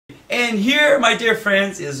And here, my dear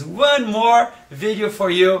friends, is one more video for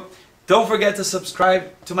you. Don't forget to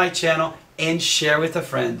subscribe to my channel and share with a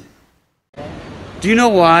friend. Do you know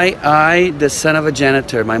why I, the son of a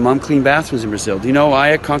janitor, my mom cleaned bathrooms in Brazil, do you know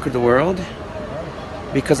why I conquered the world?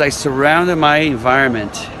 Because I surrounded my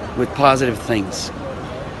environment with positive things.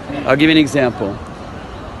 I'll give you an example.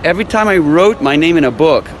 Every time I wrote my name in a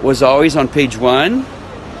book was always on page 1,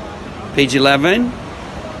 page 11,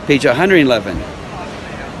 page 111.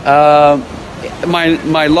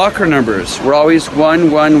 My locker numbers were always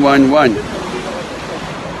 1111.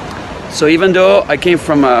 So even though I came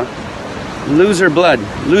from a loser,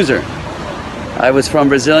 I was from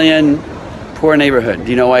Brazilian poor neighborhood. Do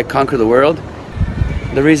you know why I conquered the world?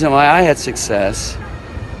 The reason why I had success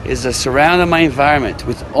is to surround my environment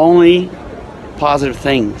with only positive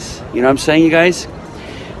things. You know what I'm saying, you guys?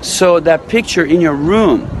 So that picture in your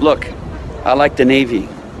room, look, I like the Navy.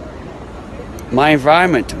 My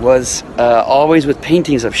environment was always with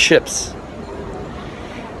paintings of ships.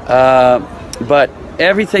 But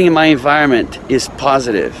everything in my environment is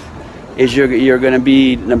positive. You're going to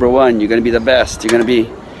be number one, you're going to be the best, you're going to be...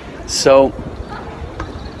 So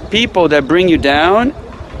people that bring you down,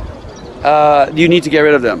 you need to get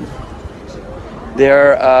rid of them.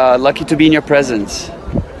 They're lucky to be in your presence.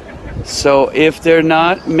 So if they're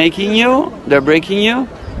not making you, they're breaking you,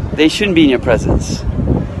 they shouldn't be in your presence.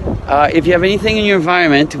 If you have anything in your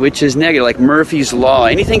environment which is negative, like Murphy's Law,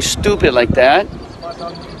 anything stupid like that,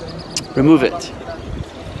 remove it.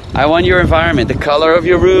 I want your environment, the color of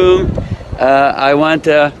your room, I want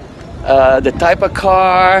the type of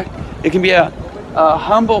car. It can be a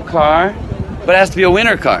humble car, but it has to be a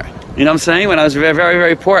winner car. You know what I'm saying? When I was very,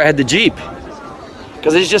 very poor, I had the Jeep.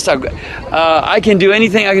 Because it's just I can do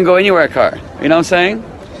anything, I can go anywhere car. You know what I'm saying?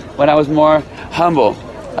 When I was more humble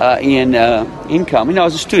in income, you know, I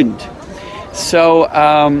was a student. So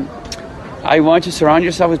I want you to surround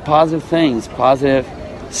yourself with positive things, positive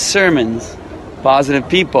sermons, positive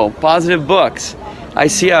people, positive books. I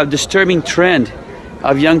see a disturbing trend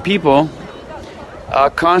of young people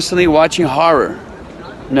constantly watching horror.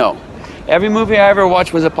 No. Every movie I ever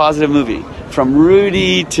watched was a positive movie. From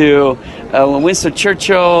Rudy to Winston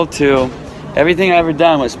Churchill to everything I ever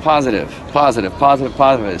done was positive, positive, positive,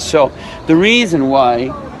 positive. So the reason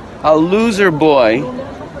why a loser boy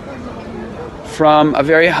from a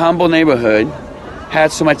very humble neighborhood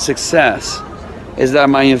had so much success is that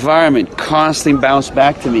my environment constantly bounced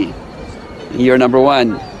back to me. You're number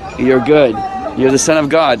one. You're good. You're the son of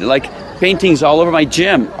God. Like paintings all over my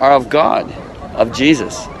gym are of God, of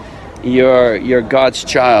Jesus. You're God's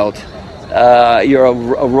child. You're a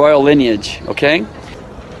royal lineage, okay?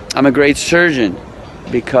 I'm a great surgeon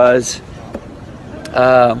because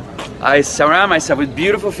I surround myself with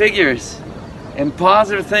beautiful figures and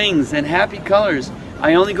positive things and happy colors.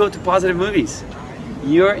 I only go to positive movies.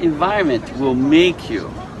 Your environment will make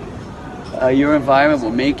you. Your environment will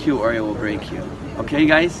make you or it will break you. Okay,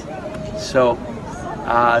 guys? So,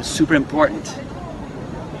 super important.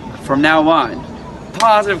 From now on,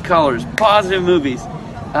 positive colors, positive movies,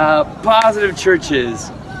 positive churches,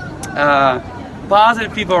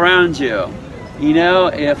 positive people around you. You know,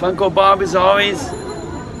 if Uncle Bob is always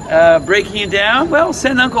breaking you down, well,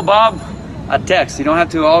 send Uncle Bob a text. You don't have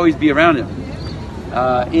to always be around him.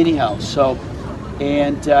 Anyhow, so,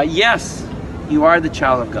 and yes, you are the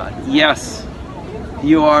child of God. Yes,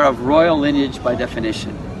 you are of royal lineage by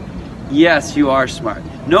definition. Yes, you are smart.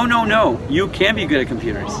 No, no, no, you can be good at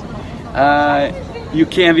computers. You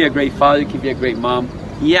can be a great father, you can be a great mom.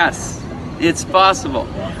 Yes, it's possible.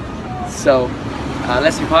 So,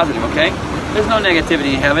 let's be positive, okay? There's no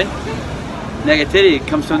negativity in heaven. Negativity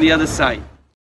comes from the other side.